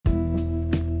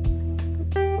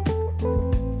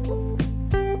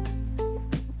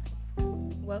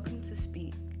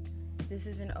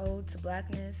This is an ode to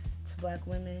blackness, to black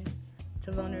women,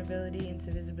 to vulnerability, and to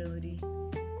visibility.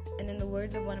 And in the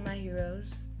words of one of my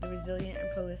heroes, the resilient and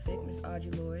prolific Miss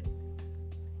Audre Lorde,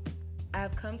 I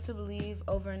have come to believe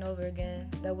over and over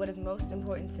again that what is most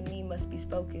important to me must be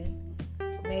spoken,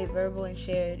 made verbal and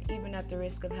shared, even at the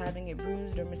risk of having it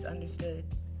bruised or misunderstood.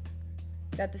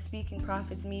 That the speaking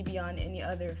profits me beyond any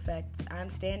other effect. I am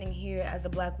standing here as a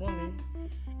black woman,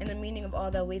 and the meaning of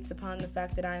all that waits upon the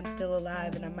fact that I am still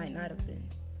alive and I might not have been.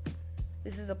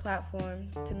 This is a platform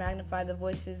to magnify the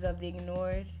voices of the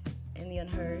ignored and the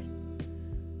unheard.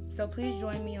 So please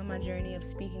join me on my journey of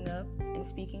speaking up and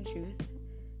speaking truth.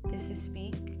 This is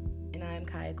Speak, and I am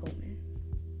Kaya Coleman.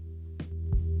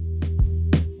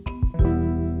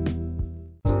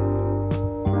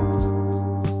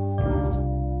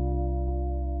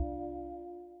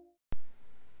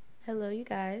 Hello, you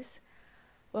guys.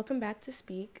 Welcome back to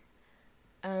Speak.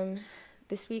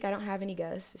 This week I don't have any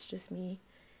guests. It's just me.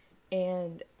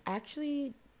 And I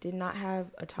actually did not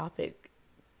have a topic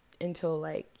until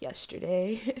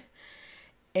yesterday.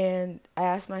 And I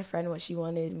asked my friend what she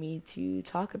wanted me to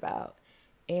talk about.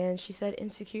 And she said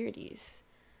insecurities.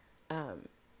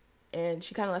 And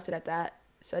she kind of left it at that.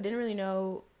 So I didn't really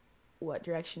know what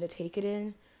direction to take it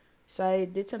in. So I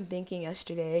did some thinking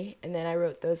yesterday. And then I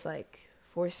wrote those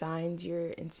 4 signs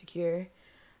you're insecure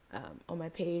on my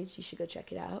page. You should go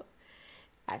check it out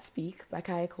at Speak by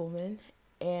Kaya Coleman.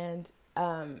 And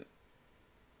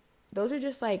those are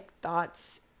just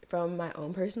thoughts from my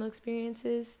own personal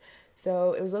experiences.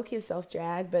 So it was low-key a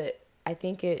self-drag, but I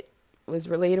think it was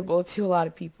relatable to a lot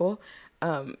of people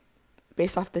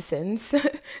based off the sins.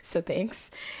 So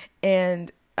thanks.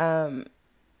 And I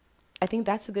think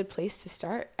that's a good place to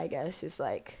start, I guess, is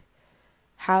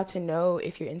how to know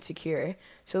if you're insecure.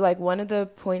 So one of the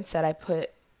points that I put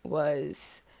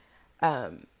was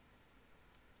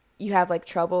you have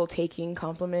trouble taking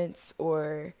compliments,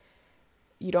 or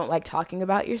you don't like talking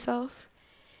about yourself.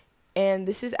 And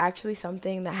this is actually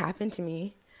something that happened to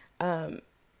me. I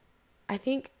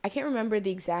can't remember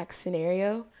the exact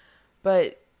scenario,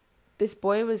 but this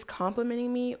boy was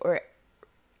complimenting me or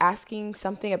asking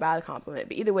something about a compliment.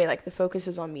 But either way, the focus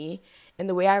was on me. And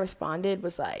the way I responded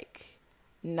was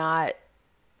not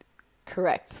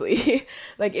correctly.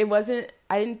 I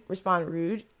didn't respond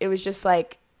rude. It was just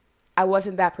I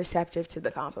wasn't that perceptive to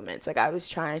the compliments. I was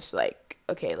trying to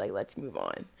okay, let's move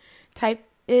on type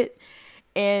it.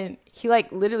 And he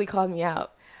literally called me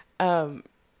out.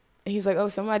 He was oh,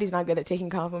 somebody's not good at taking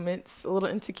compliments, a little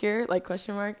insecure,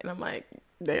 question mark. And I'm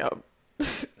damn,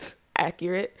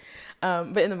 accurate.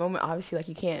 But in the moment, obviously,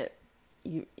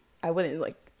 I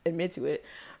wouldn't admit to it.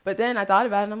 But then I thought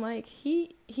about it, and I'm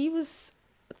he was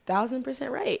 1,000%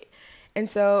 right. And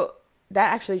so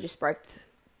that actually just sparked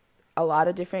a lot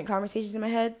of different conversations in my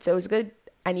head. So it was good.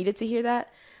 I needed to hear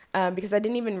that because I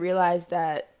didn't even realize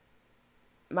that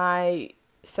my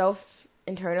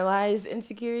self-internalized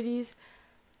insecurities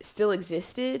still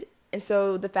existed. And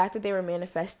so the fact that they were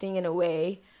manifesting in a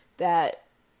way that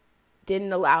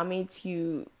didn't allow me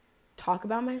to talk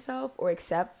about myself or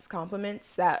accept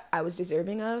compliments that I was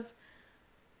deserving of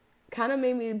kind of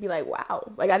made me be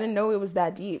wow, I didn't know it was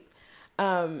that deep.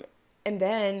 And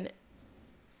then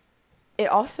it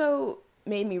also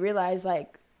made me realize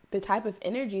the type of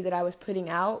energy that I was putting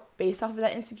out based off of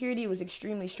that insecurity was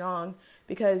extremely strong,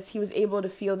 because he was able to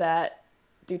feel that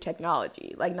through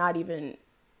technology, not even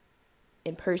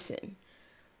in person.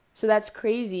 So that's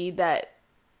crazy that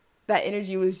that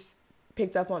energy was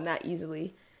picked up on that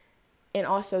easily. And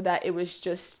also that it was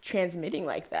just transmitting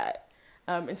like that.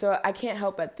 And so I can't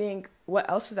help but think, what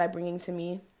else was I bringing to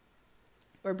me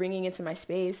or bringing into my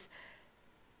space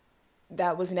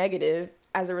that was negative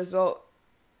as a result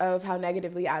of how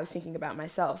negatively I was thinking about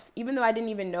myself? Even though I didn't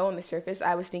even know on the surface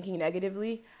I was thinking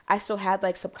negatively, I still had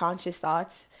subconscious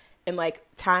thoughts and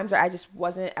times where I just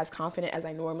wasn't as confident as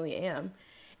I normally am.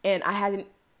 And I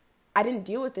didn't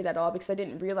deal with it at all because I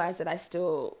didn't realize that I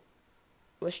still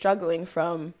was struggling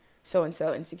from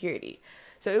so-and-so insecurity.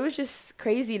 So it was just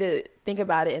crazy to think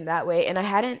about it in that way. And I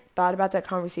hadn't thought about that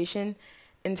conversation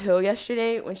until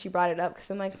yesterday when she brought it up, because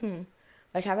I'm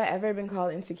have I ever been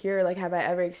called insecure? Have I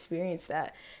ever experienced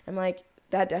that? I'm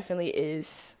that definitely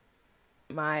is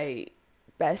my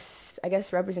best, I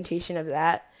guess, representation of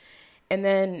that. And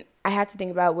then I had to think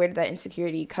about, where did that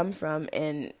insecurity come from?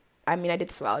 And I did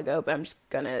this a while ago, but I'm just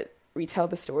going to retell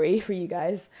the story for you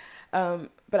guys.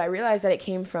 But I realized that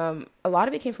a lot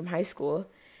of it came from high school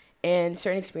and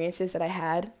certain experiences that I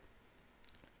had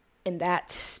in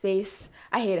that space.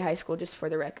 I hated high school, just for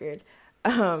the record.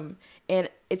 And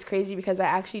it's crazy because I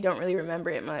actually don't really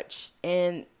remember it much.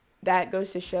 And that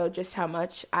goes to show just how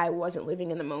much I wasn't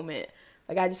living in the moment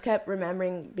Like, I just kept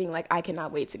remembering being like, I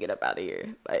cannot wait to get up out of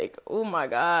here. Like, oh my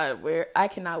God, I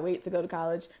cannot wait to go to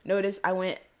college. Notice I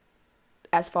went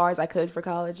as far as I could for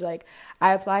college. Like,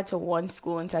 I applied to one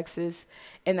school in Texas,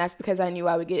 and that's because I knew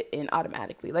I would get in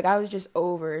automatically. Like, I was just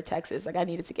over Texas. Like, I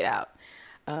needed to get out.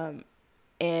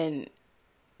 And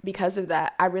because of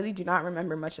that, I really do not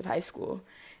remember much of high school.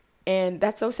 And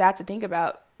that's so sad to think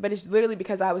about. But it's literally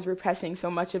because I was repressing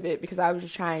so much of it because I was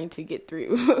just trying to get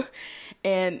through.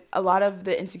 And a lot of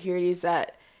the insecurities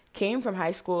that came from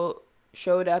high school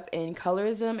showed up in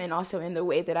colorism and also in the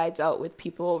way that I dealt with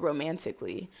people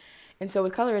romantically. And so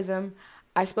with colorism,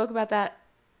 I spoke about that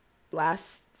I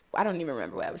don't even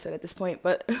remember what episode at this point,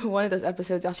 but one of those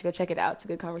episodes, y'all should go check it out. It's a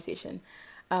good conversation.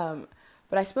 But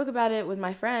I spoke about it with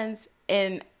my friends,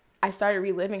 and I started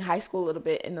reliving high school a little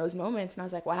bit in those moments. And I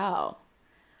was like, wow,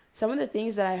 some of the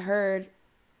things that I heard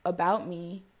about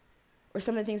me, or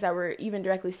some of the things that were even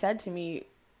directly said to me,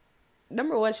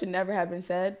 number one, should never have been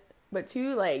said. But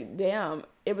two, like, damn,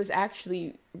 it was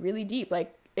actually really deep.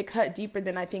 Like, it cut deeper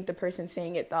than I think the person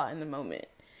saying it thought in the moment.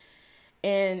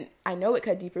 And I know it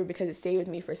cut deeper because it stayed with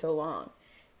me for so long.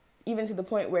 Even to the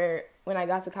point where when I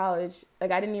got to college,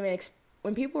 like, I didn't even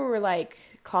when people were like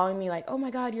calling me like, oh my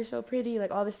God, you're so pretty,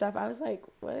 like all this stuff, I was like,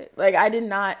 what? Like, I did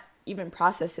not even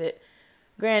process it.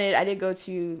 Granted, I did go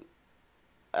to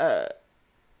a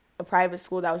private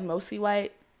school that was mostly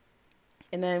white.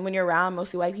 And then when you're around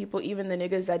mostly white people, even the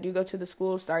niggas that do go to the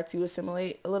school start to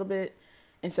assimilate a little bit.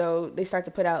 And so they start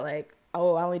to put out like,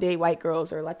 oh, I only date white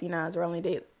girls or Latinas, or I only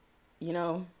date,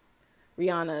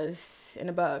 Rihanna's and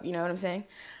above, you know what I'm saying?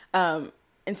 And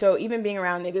so even being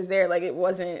around niggas there, like, it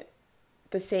wasn't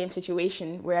the same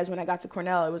situation. Whereas when I got to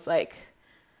Cornell, it was like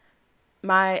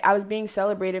I was being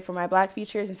celebrated for my black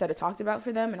features instead of talked about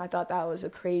for them. And I thought that was a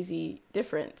crazy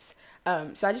difference.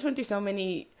 So I just went through so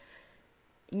many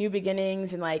new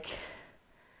beginnings and like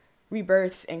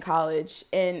rebirths in college.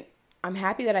 And I'm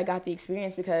happy that I got the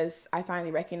experience because I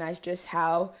finally recognized just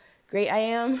how great I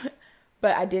am.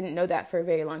 But I didn't know that for a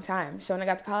very long time. So when I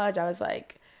got to college, I was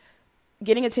like,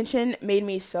 getting attention made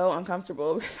me so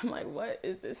uncomfortable because I'm like, what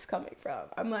is this coming from?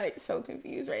 I'm like so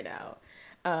confused right now.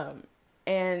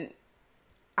 And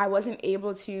I wasn't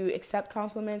able to accept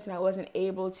compliments, and I wasn't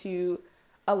able to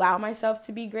allow myself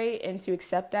to be great and to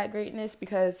accept that greatness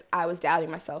because I was doubting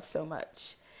myself so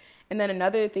much. And then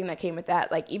another thing that came with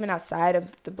that, like even outside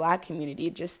of the black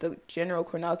community, just the general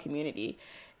Cornell community,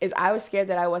 is I was scared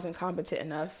that I wasn't competent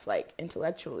enough, like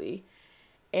intellectually.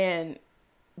 And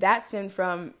that stemmed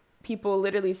from people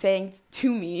literally saying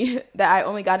to me that I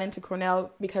only got into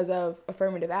Cornell because of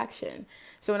affirmative action.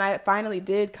 So when I finally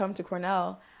did come to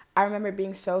Cornell, I remember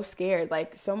being so scared.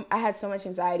 Like, I had so much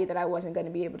anxiety that I wasn't going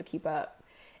to be able to keep up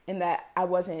and that I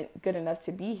wasn't good enough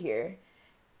to be here.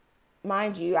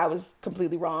 Mind you, I was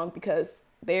completely wrong because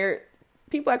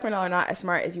people at Cornell are not as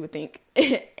smart as you would think.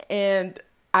 And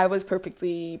I was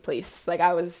perfectly placed. Like,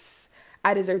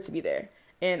 I deserved to be there.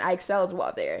 And I excelled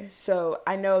while there. So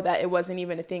I know that it wasn't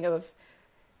even a thing of,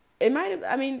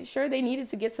 sure, they needed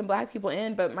to get some black people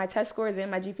in, but my test scores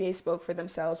and my GPA spoke for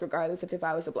themselves regardless of if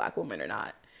I was a black woman or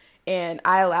not. And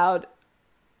I allowed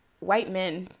white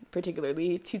men,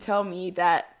 particularly, to tell me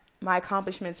that my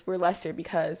accomplishments were lesser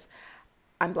because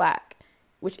I'm black,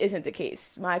 which isn't the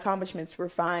case. My accomplishments were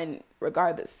fine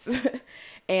regardless.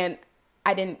 And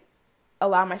I didn't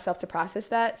allow myself to process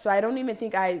that. So I don't even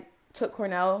think I took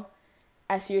Cornell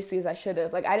as seriously as I should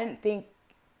have. Like, I didn't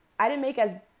make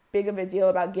as big of a deal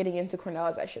about getting into Cornell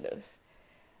as I should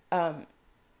have.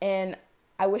 And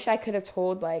I wish I could have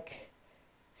told, like,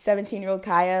 17-year-old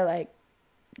Kaya, like,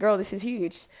 girl, this is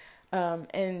huge.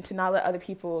 And to not let other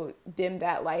people dim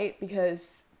that light,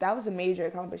 because that was a major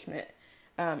accomplishment.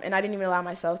 And I didn't even allow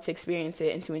myself to experience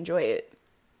it and to enjoy it.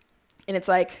 And it's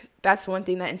like, that's one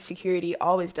thing that insecurity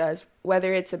always does,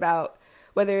 whether it's,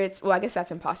 I guess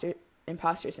that's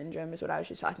imposter syndrome is what I was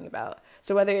just talking about.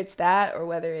 So whether it's that or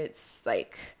whether it's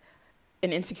like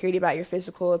an insecurity about your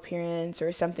physical appearance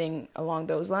or something along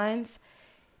those lines,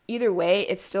 either way,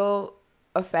 it still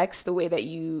affects the way that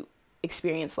you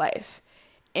experience life.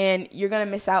 And you're going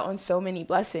to miss out on so many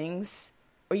blessings,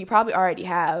 or you probably already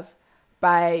have,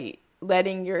 by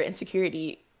letting your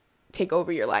insecurity take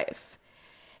over your life.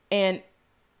 And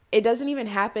it doesn't even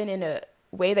happen in a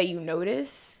way that you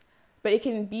notice, but it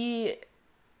can be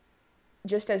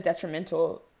just as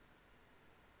detrimental,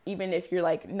 even if you're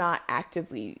like not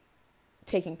actively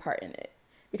taking part in it.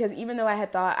 Because even though I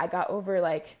had thought I got over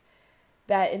like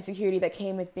that insecurity that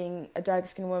came with being a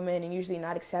dark-skinned woman and usually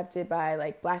not accepted by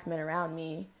like black men around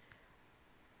me,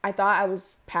 I thought I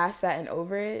was past that and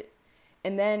over it.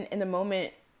 And then in the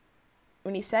moment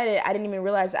when he said it, I didn't even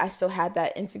realize that I still had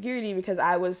that insecurity because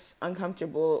I was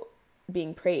uncomfortable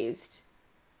being praised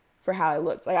for how I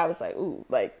looked. Like, I was like, ooh,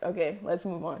 like, okay, let's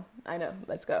move on. I know,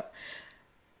 let's go.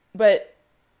 But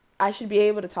I should be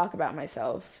able to talk about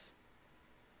myself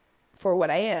for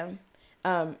what I am.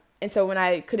 And so when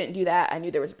I couldn't do that, I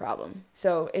knew there was a problem.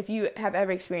 So if you have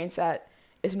ever experienced that,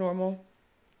 it's normal.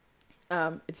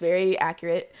 It's very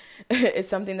accurate. It's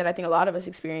something that I think a lot of us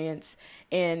experience.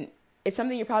 And it's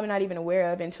something you're probably not even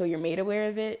aware of until you're made aware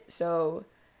of it. So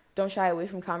don't shy away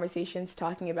from conversations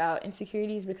talking about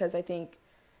insecurities, because I think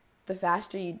the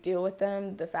faster you deal with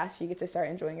them, the faster you get to start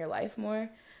enjoying your life more.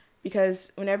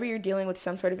 Because whenever you're dealing with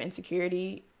some sort of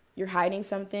insecurity, you're hiding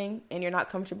something and you're not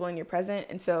comfortable in your present.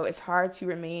 And so it's hard to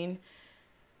remain,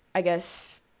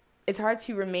 it's hard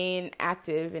to remain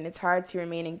active, and it's hard to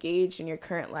remain engaged in your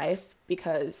current life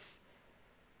because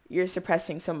you're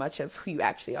suppressing so much of who you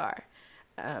actually are.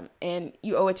 And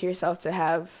you owe it to yourself to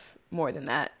have more than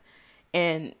that.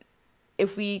 And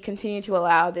if we continue to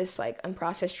allow this like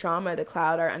unprocessed trauma to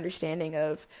cloud our understanding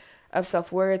of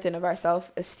self-worth and of our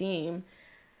self-esteem,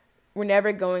 we're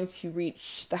never going to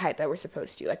reach the height that we're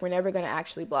supposed to. Like, we're never going to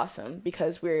actually blossom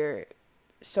because we're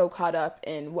so caught up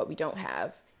in what we don't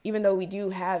have. Even though we do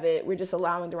have it, we're just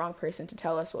allowing the wrong person to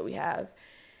tell us what we have.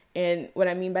 And what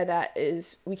I mean by that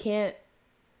is we can't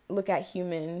look at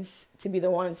humans to be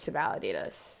the ones to validate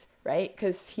us, right?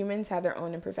 Because humans have their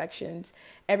own imperfections.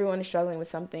 Everyone is struggling with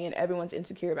something and everyone's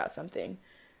insecure about something.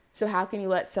 So how can you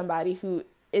let somebody who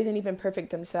isn't even perfect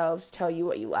themselves tell you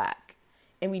what you lack?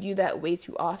 And we do that way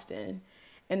too often.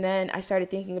 And then I started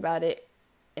thinking about it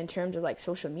in terms of like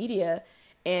social media.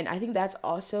 And I think that's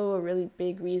also a really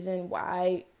big reason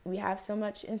why we have so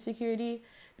much insecurity,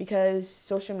 because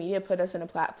social media put us in a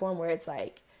platform where it's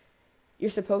like, you're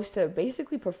supposed to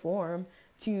basically perform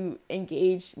to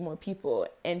engage more people.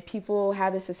 And people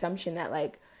have this assumption that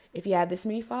like, if you have this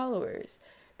many followers,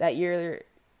 that you're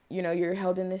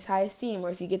held in this high esteem,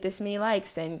 or if you get this many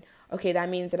likes, then okay, that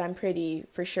means that I'm pretty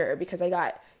for sure because I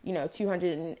got,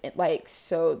 200 likes.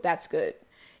 So that's good.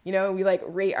 We like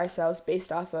rate ourselves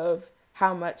based off of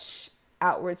how much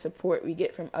outward support we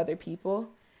get from other people.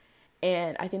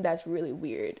 And I think that's really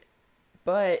weird,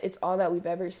 but it's all that we've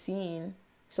ever seen.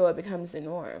 So it becomes the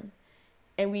norm.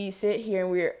 And we sit here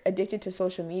and we're addicted to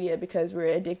social media because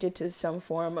we're addicted to some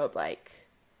form of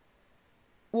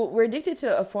we're addicted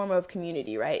to a form of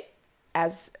community, right?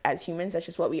 As humans, that's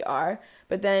just what we are.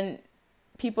 But then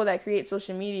people that create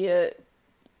social media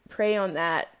prey on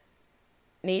that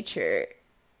nature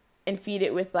and feed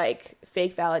it with like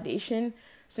fake validation.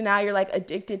 So now you're like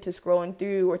addicted to scrolling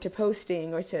through or to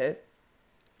posting or to,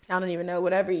 I don't even know,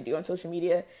 whatever you do on social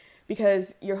media,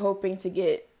 because you're hoping to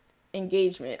get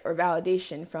engagement or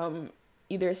validation from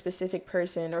either a specific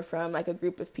person or from like a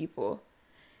group of people.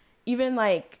 Even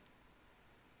if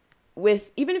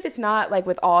it's not like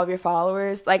with all of your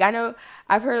followers, like I know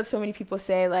I've heard so many people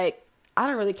say like, I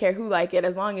don't really care who like it,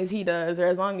 as long as he does or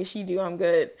as long as she do, I'm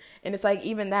good. And it's like,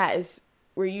 even that is,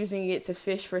 we're using it to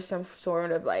fish for some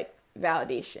sort of like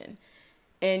validation.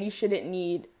 And you shouldn't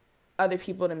need other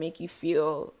people to make you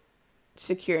feel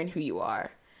secure in who you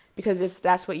are. Because if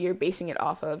that's what you're basing it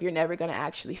off of, you're never going to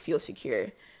actually feel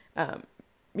secure.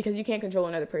 Because you can't control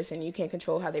another person. You can't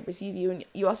control how they perceive you. And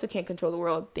you also can't control the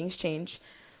world. Things change.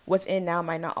 What's in now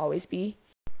might not always be.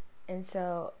 And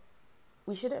so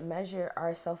we shouldn't measure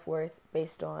our self-worth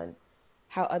based on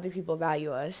how other people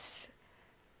value us.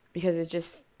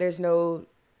 Because there's no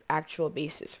actual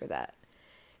basis for that.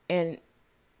 And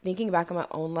thinking back on my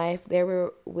own life, there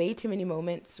were way too many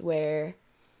moments where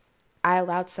I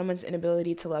allowed someone's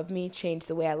inability to love me change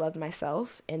the way I loved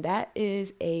myself. And that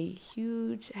is a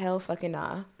huge hell fucking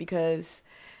nah, because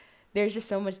there's just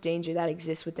so much danger that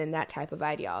exists within that type of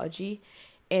ideology.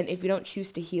 And if you don't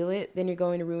choose to heal it, then you're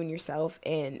going to ruin yourself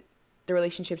and the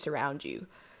relationships around you.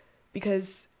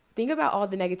 Because think about all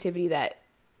the negativity that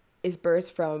is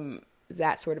birthed from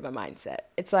that sort of a mindset.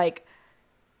 It's like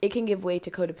it can give way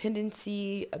to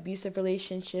codependency, abusive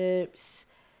relationships,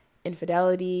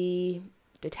 infidelity,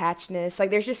 detachedness. Like,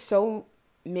 there's just so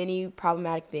many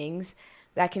problematic things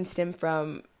that can stem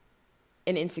from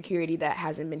an insecurity that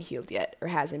hasn't been healed yet or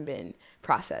hasn't been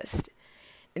processed.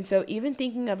 And so even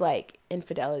thinking of like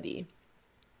infidelity,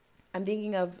 I'm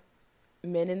thinking of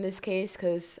men in this case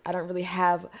because I don't really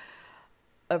have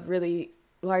a really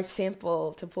large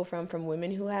sample to pull from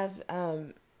women who have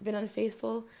been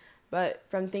unfaithful. But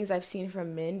from things I've seen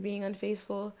from men being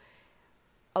unfaithful,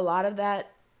 a lot of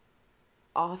that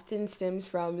often stems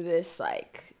from this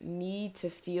like need to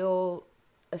feel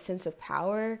a sense of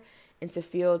power and to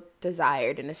feel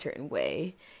desired in a certain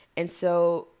way. And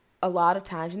so a lot of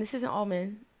times, and this isn't all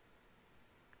men,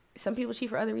 some people cheat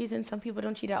for other reasons, some people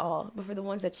don't cheat at all. But for the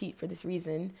ones that cheat for this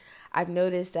reason, I've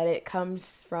noticed that it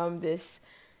comes from this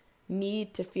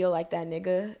need to feel like that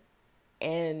nigga.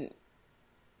 And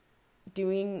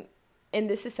doing in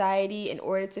this society, in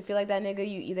order to feel like that nigga,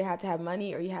 you either have to have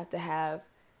money or you have to have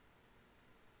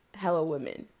hella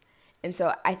women. And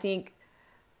so I think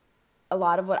a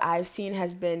lot of what I've seen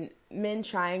has been men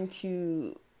trying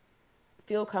to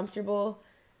feel comfortable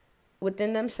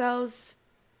within themselves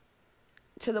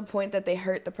to the point that they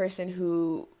hurt the person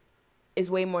who is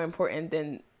way more important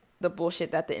than the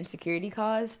bullshit that the insecurity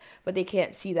caused, but they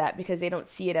can't see that because they don't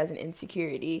see it as an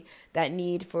insecurity. That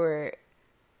need for,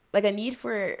 like, a need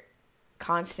for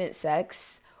constant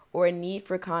sex, or a need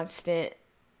for constant,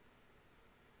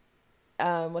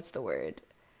 what's the word?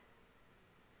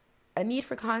 A need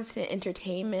for constant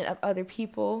entertainment of other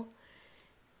people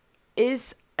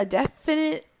is a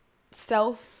definite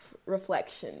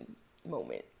self-reflection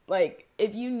moment. Like,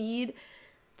 if you need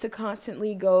to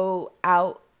constantly go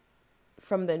out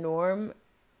from the norm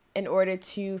in order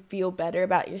to feel better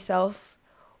about yourself,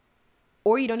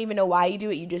 or you don't even know why you do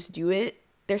it, you just do it,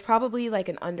 there's probably like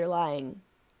an underlying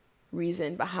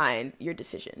reason behind your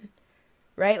decision,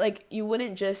 right? Like, you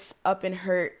wouldn't just up and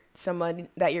hurt someone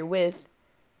that you're with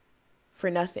for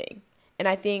nothing. And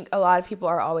I think a lot of people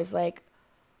are always like,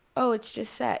 oh, it's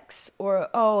just sex, or,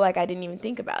 oh, like, I didn't even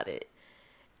think about it.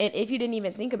 And if you didn't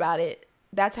even think about it,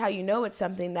 that's how you know it's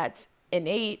something that's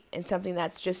innate and something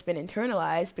that's just been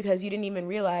internalized, because you didn't even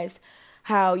realize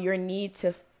how your need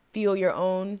to feel your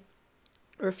own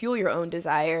or fuel your own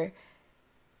desire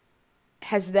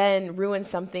has then ruined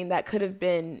something that could have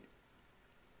been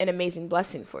an amazing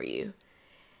blessing for you.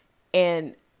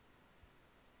 And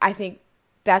I think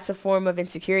that's a form of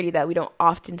insecurity that we don't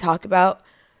often talk about,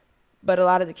 but a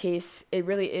lot of the case, it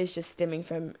really is just stemming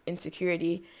from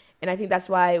insecurity. And I think that's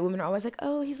why women are always like,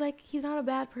 oh, he's not a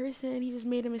bad person, he just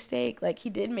made a mistake. Like, he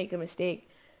did make a mistake.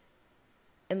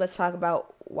 And let's talk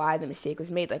about why the mistake was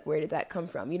made. Like, where did that come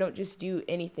from? You don't just do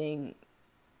anything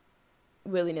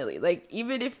willy-nilly. Like,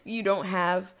 even if you don't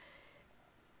have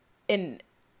an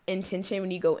intention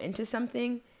when you go into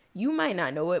something, you might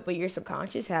not know it, but your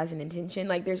subconscious has an intention.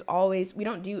 Like, we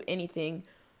don't do anything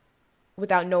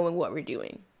without knowing what we're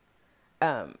doing.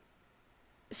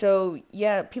 So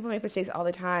yeah, people make mistakes all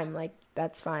the time. Like,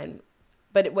 that's fine.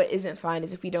 But what isn't fine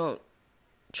is if we don't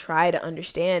try to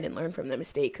understand and learn from the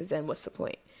mistake, because then what's the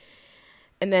point?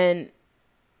 And then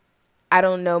I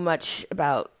don't know much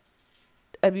about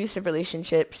abusive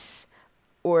relationships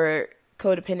or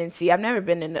codependency. I've never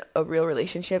been in a real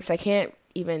relationship, so I can't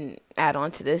even add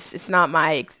on to this. It's not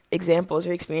my examples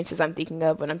or experiences I'm thinking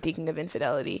of when I'm thinking of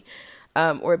infidelity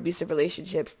or abusive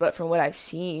relationships. But from what I've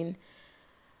seen,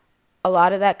 a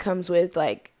lot of that comes with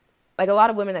like a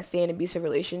lot of women that stay in abusive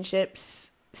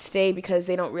relationships stay because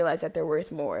they don't realize that they're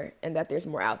worth more and that there's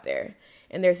more out there.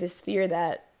 And there's this fear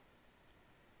that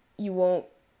you won't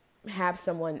have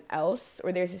someone else,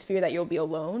 or there's this fear that you'll be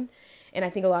alone. And I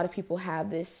think a lot of people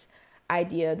have this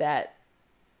idea that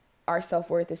our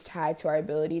self-worth is tied to our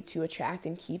ability to attract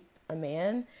and keep a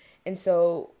man. And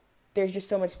so there's just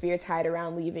so much fear tied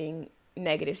around leaving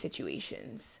negative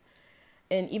situations.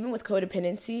 And even with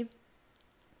codependency,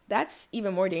 that's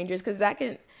even more dangerous, because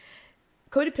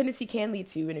codependency can lead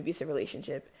to an abusive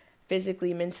relationship,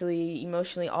 physically, mentally,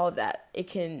 emotionally, all of that. It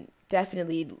can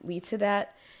definitely lead to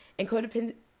that. And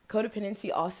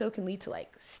codependency also can lead to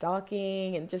like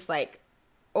stalking and just like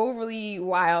overly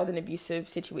wild and abusive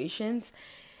situations.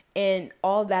 And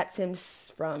all that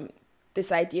stems from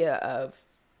this idea of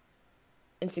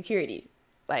insecurity.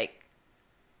 Like,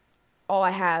 all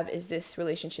I have is this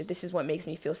relationship. This is what makes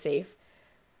me feel safe.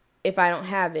 If I don't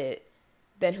have it,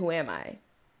 then who am I?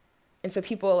 And so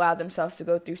people allow themselves to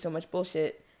go through so much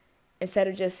bullshit instead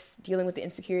of just dealing with the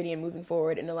insecurity and moving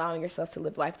forward and allowing yourself to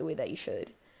live life the way that you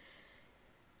should.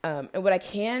 And what I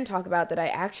can talk about that I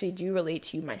actually do relate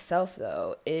to myself,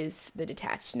 though, is the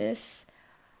detachedness.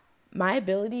 My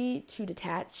ability to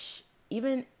detach,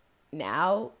 even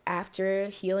now, after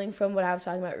healing from what I was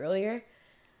talking about earlier,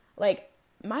 like,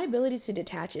 my ability to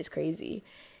detach is crazy.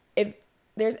 If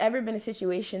there's ever been a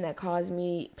situation that caused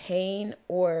me pain,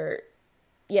 or,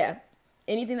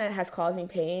 anything that has caused me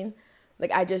pain,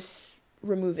 like, I just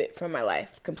remove it from my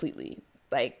life completely.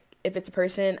 Like, if it's a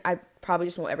person, I probably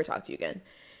just won't ever talk to you again.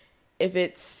 If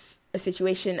it's a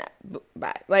situation,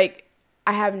 bye. Like,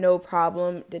 I have no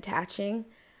problem detaching,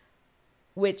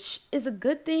 which is a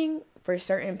good thing for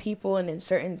certain people and in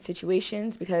certain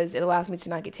situations, because it allows me to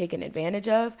not get taken advantage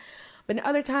of. But in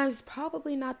other times, it's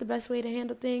probably not the best way to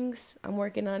handle things. I'm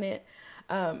working on it.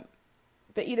 But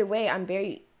either way, I'm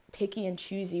very picky and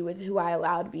choosy with who I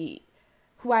allow to be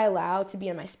who I allow to be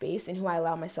in my space and who I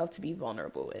allow myself to be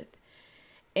vulnerable with.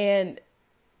 And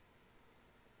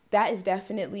that is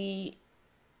definitely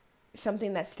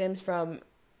something that stems from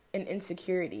an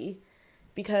insecurity,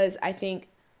 because I think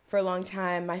for a long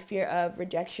time my fear of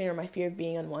rejection or my fear of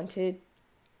being unwanted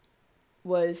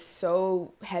was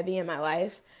so heavy in my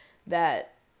life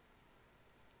that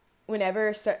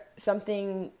whenever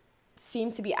something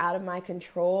seemed to be out of my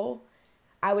control,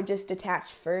 I would just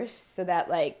detach first so that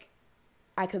like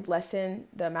I could lessen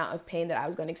the amount of pain that I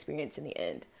was going to experience in the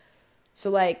end. So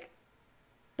like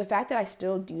the fact that I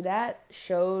still do that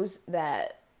shows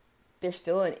that there's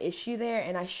still an issue there,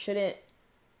 and I shouldn't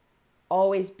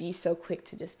always be so quick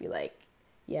to just be like,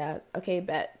 yeah, okay,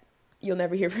 bet, you'll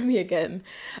never hear from me again.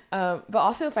 But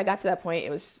also if I got to that point,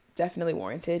 it was definitely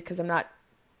warranted, because I'm not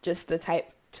just the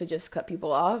type to just cut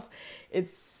people off.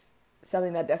 It's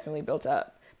something that definitely built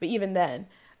up. But even then,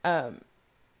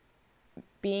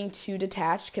 being too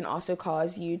detached can also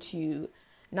cause you to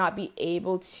not be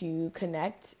able to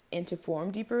connect and to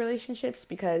form deeper relationships,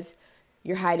 because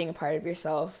you're hiding a part of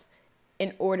yourself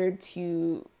in order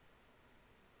to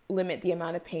limit the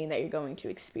amount of pain that you're going to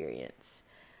experience.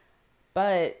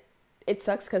 But it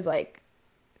sucks because, like,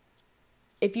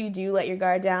 if you do let your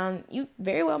guard down, you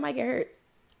very well might get hurt.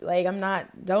 Like,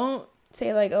 don't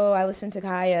say, like, oh, I listened to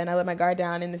Kaya and I let my guard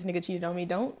down and this nigga cheated on me.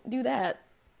 Don't do that.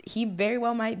 He very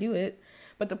well might do it.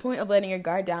 But the point of letting your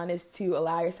guard down is to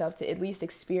allow yourself to at least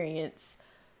experience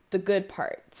the good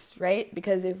parts, right?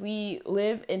 Because if we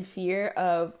live in fear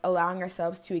of allowing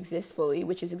ourselves to exist fully,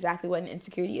 which is exactly what an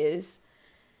insecurity is,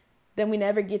 then we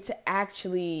never get to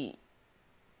actually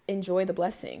enjoy the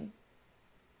blessing.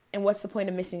 And what's the point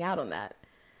of missing out on that?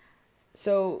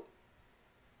 So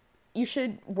you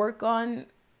should work on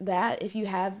that if you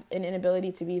have an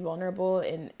inability to be vulnerable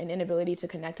and an inability to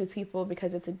connect with people,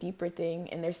 because it's a deeper thing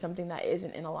and there's something that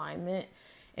isn't in alignment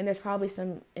and there's probably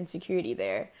some insecurity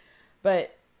there.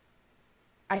 But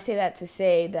I say that to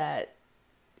say that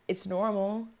it's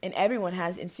normal and everyone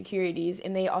has insecurities,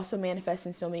 and they also manifest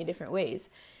in so many different ways.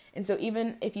 And so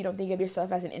even if you don't think of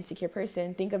yourself as an insecure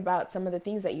person, think about some of the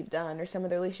things that you've done or some of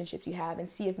the relationships you have and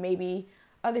see if maybe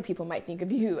other people might think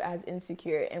of you as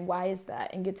insecure, and why is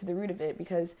that, and get to the root of it,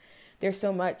 because there's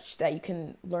so much that you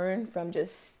can learn from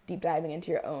just deep diving into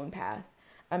your own path,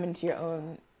 into your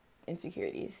own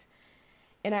insecurities.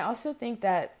 And I also think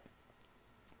that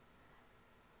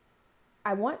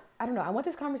I want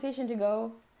this conversation to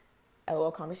go,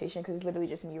 LOL conversation, because it's literally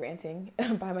just me ranting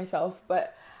by myself,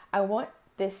 but I want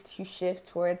this to shift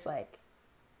towards like,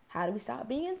 how do we stop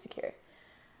being insecure?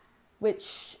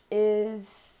 Which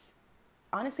is,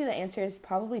 honestly, the answer is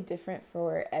probably different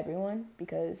for everyone,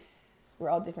 because we're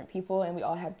all different people and we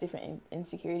all have different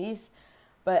insecurities.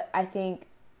 But I think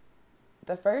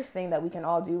the first thing that we can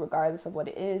all do, regardless of what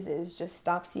it is just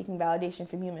stop seeking validation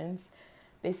from humans.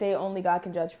 They say only God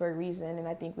can judge for a reason, and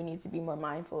I think we need to be more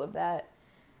mindful of that.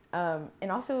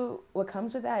 And also what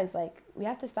comes with that is like, we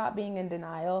have to stop being in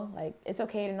denial. Like, it's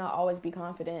okay to not always be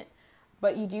confident,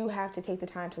 but you do have to take the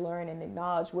time to learn and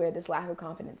acknowledge where this lack of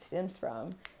confidence stems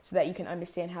from, so that you can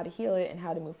understand how to heal it and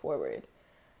how to move forward.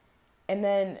 And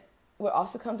then what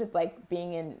also comes with like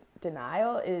being in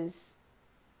denial is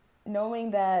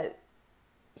knowing that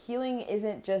healing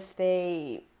isn't just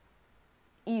a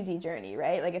easy journey,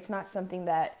 right? Like, it's not something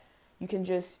that you can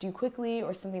just do quickly,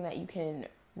 or something that you can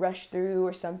rush through,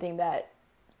 or something that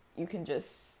you can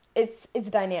just, it's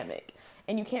dynamic,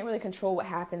 and you can't really control what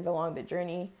happens along the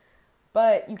journey,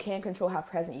 but you can control how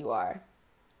present you are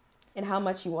and how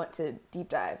much you want to deep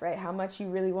dive, right? How much you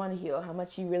really want to heal, how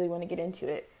much you really want to get into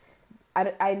it.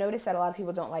 I notice that a lot of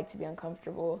people don't like to be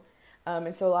uncomfortable,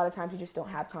 and so a lot of times you just don't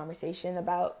have conversation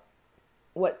about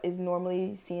what is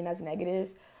normally seen as negative.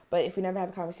 But if we never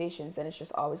have conversations, then it's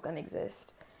just always going to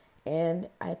exist. And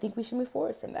I think we should move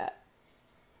forward from that.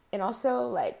 And also,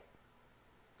 like,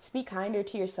 speak kinder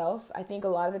to yourself. I think a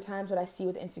lot of the times what I see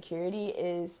with insecurity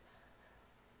is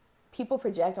people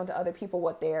project onto other people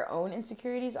what their own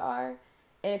insecurities are.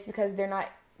 And it's because they're not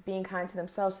being kind to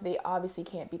themselves, so they obviously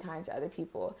can't be kind to other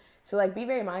people. So, like, be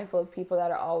very mindful of people that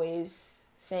are always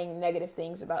saying negative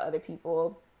things about other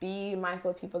people. Be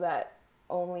mindful of people that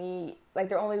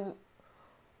their only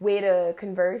way to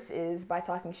converse is by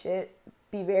talking shit.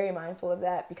 Be very mindful of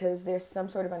that, because there's some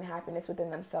sort of unhappiness within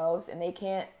themselves, and they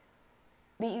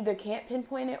either can't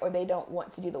pinpoint it or they don't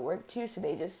want to do the work to, so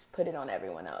they just put it on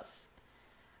everyone else.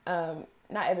 Not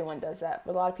everyone does that,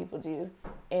 but a lot of people do.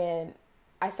 And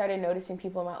I started noticing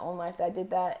people in my own life that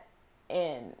did that,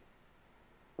 and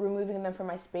removing them from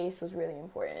my space was really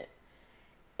important.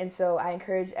 And so I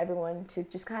encourage everyone to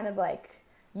just kind of like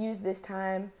use this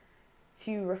time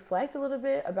to reflect a little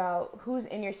bit about who's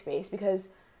in your space, because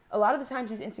a lot of the times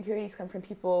these insecurities come from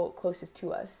people closest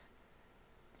to us.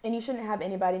 And you shouldn't have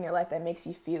anybody in your life that makes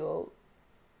you feel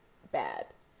bad,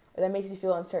 or that makes you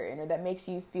feel uncertain, or that makes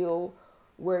you feel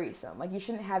worrisome. Like, you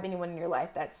shouldn't have anyone in your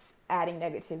life that's adding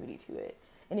negativity to it.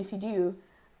 And if you do,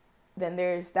 then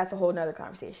that's a whole nother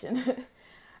conversation.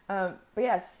 But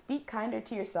yeah, speak kinder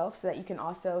to yourself so that you can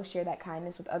also share that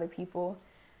kindness with other people.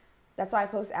 That's why I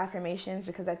post affirmations,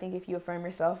 because I think if you affirm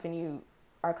yourself and you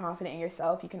are confident in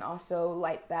yourself, you can also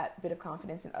light that bit of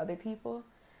confidence in other people.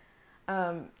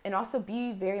 And also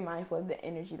be very mindful of the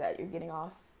energy that you're getting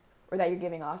off, or that you're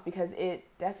giving off, because it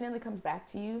definitely comes back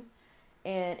to you,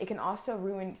 and it can also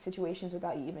ruin situations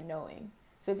without you even knowing.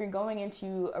 So if you're going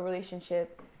into a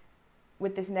relationship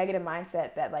with this negative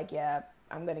mindset that, like, yeah,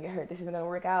 I'm going to get hurt, this isn't going to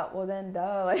work out, well then,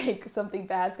 like, something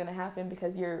bad's going to happen,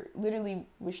 because you're literally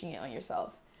wishing it on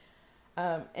yourself.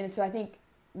 And so I think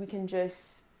we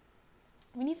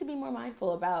need to be more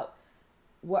mindful about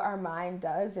what our mind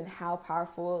does and how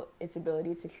powerful its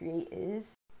ability to create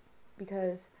is.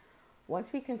 Because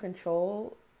once we can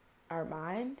control our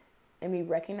mind and we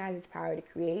recognize its power to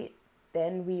create,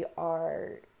 then we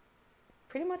are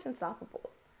pretty much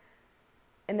unstoppable.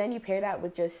 And then you pair that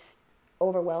with just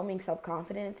overwhelming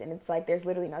self-confidence, and it's like there's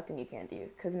literally nothing you can't do,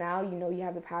 because now you know you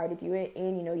have the power to do it,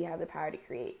 and you know you have the power to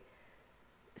create.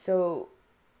 So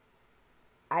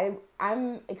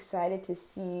I'm excited to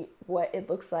see what it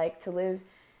looks like to live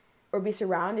or be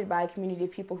surrounded by a community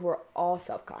of people who are all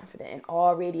self-confident and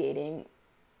all radiating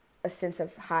a sense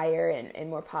of higher and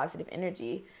more positive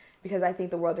energy, because I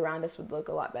think the world around us would look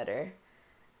a lot better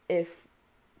if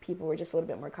people were just a little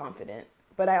bit more confident.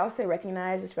 But I also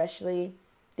recognize, especially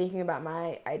thinking about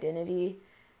my identity,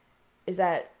 is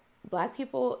that Black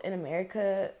people in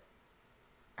America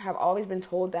have always been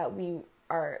told that we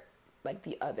are like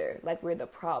the other, like we're the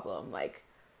problem, like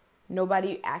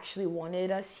nobody actually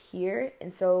wanted us here.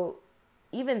 And so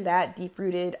even that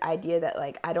deep-rooted idea that,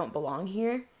 like, I don't belong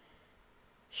here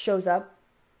shows up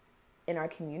in our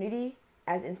community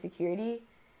as insecurity.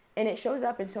 And it shows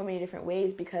up in so many different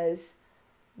ways, because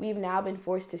we've now been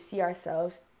forced to see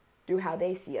ourselves through how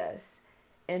they see us,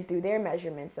 and through their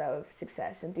measurements of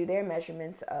success, and through their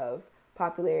measurements of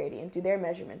popularity, and through their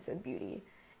measurements of beauty.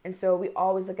 And so we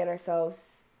always look at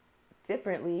ourselves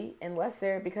differently and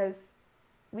lesser, because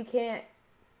we can't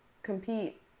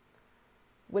compete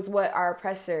with what our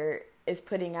oppressor is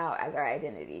putting out as our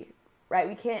identity, right?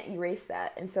 We can't erase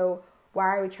that. And so why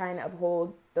are we trying to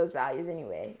uphold those values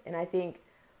anyway? And I think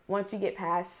once we get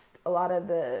past a lot of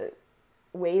the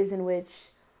ways in which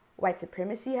white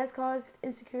supremacy has caused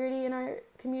insecurity in our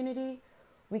community,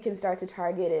 we can start to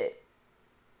target it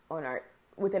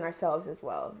within ourselves as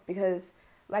well. Because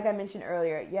like I mentioned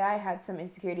earlier, yeah, I had some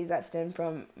insecurities that stemmed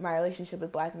from my relationship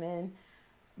with Black men,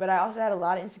 but I also had a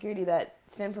lot of insecurity that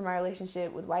stemmed from my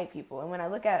relationship with white people. And when I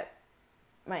look at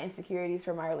my insecurities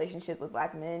from my relationship with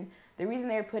Black men, the reason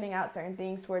they were putting out certain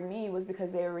things toward me was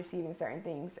because they were receiving certain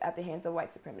things at the hands of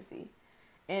white supremacy.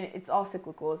 And it's all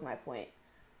cyclical is my point.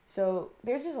 So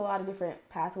there's just a lot of different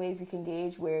pathways we can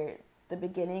gauge where the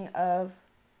beginning of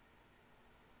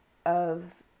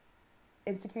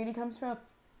insecurity comes from.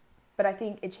 But I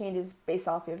think it changes based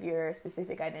off of your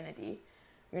specific identity,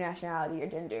 your nationality, your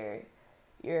gender,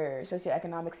 your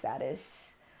socioeconomic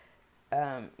status,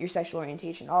 your sexual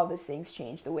orientation. All of those things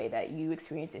change the way that you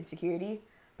experience insecurity.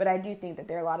 But I do think that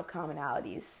there are a lot of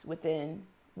commonalities within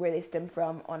where they stem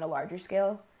from on a larger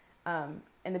scale. And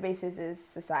the basis is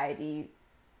society,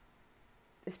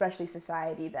 especially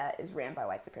society that is ran by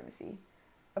white supremacy.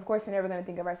 Of course, we're never going to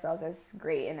think of ourselves as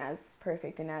great and as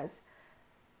perfect and as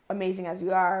amazing as we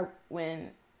are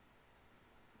when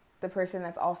the person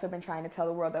that's also been trying to tell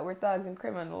the world that we're thugs and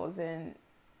criminals and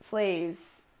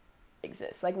slaves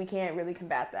exists. Like, we can't really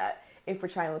combat that if we're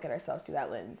trying to look at ourselves through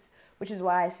that lens, which is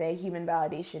why I say human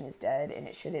validation is dead, and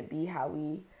it shouldn't be how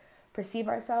we perceive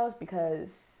ourselves,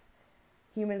 because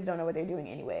humans don't know what they're doing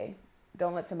anyway.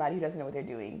 Don't let somebody who doesn't know what they're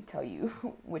doing tell you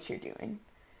what you're doing.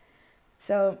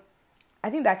 So I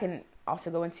think that can also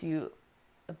go into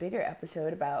a bigger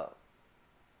episode about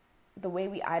the way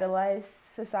we idolize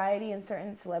society and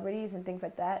certain celebrities and things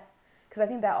like that, because I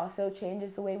think that also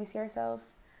changes the way we see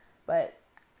ourselves. But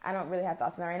I don't really have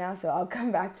thoughts on that right now, so I'll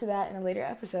come back to that in a later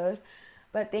episode.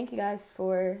 But thank you guys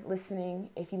for listening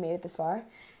if you made it this far,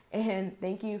 and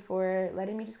thank you for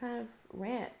letting me just kind of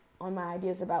rant on my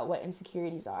ideas about what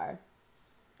insecurities are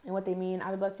and what they mean.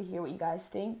 I would love to hear what you guys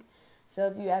think. So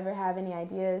if you ever have any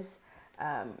ideas,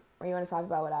 or you want to talk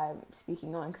about what I'm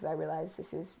speaking on, because I realize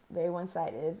this is very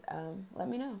one-sided, let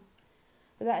me know.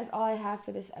 But that is all I have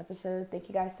for this episode. Thank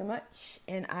you guys so much,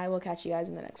 and I will catch you guys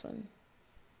in the next one.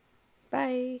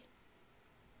 Bye.